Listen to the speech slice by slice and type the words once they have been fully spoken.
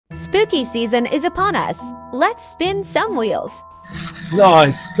Spooky season is upon us. Let's spin some wheels.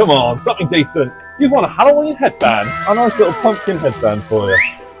 Nice, come on, something decent. You've won a Halloween headband. A nice little pumpkin headband for you.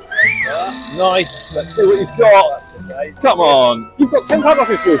 Nice, let's see what you've got. Come on, you've got £10 off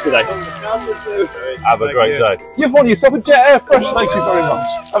your fuel today. Have a great day. You've won yourself a Jet Air Fresh, thank you very much.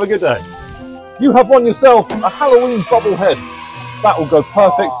 Have a good day. You have won yourself a Halloween bobblehead. That will go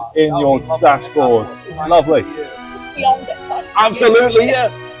perfect in your dashboard. Lovely. This is beyond exciting. Absolutely,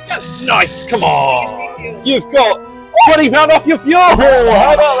 yeah. Nice, come on. You've got £20 off your fuel.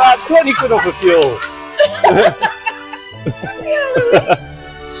 How about that? 20 quid off the fuel.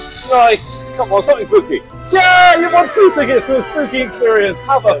 Nice, come on, something spooky. Yeah, you won 2 tickets to a spooky experience.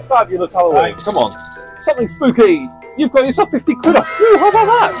 Have a fabulous Halloween. Come on, something spooky. You've got yourself 50 quid off fuel. How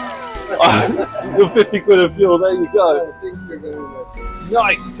about that? 50 quid of fuel, there you go.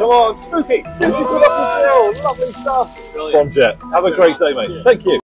 Nice, come on, spooky. 50 quid off the fuel, lovely stuff. From Jet. Have a great day, mate. Thank you.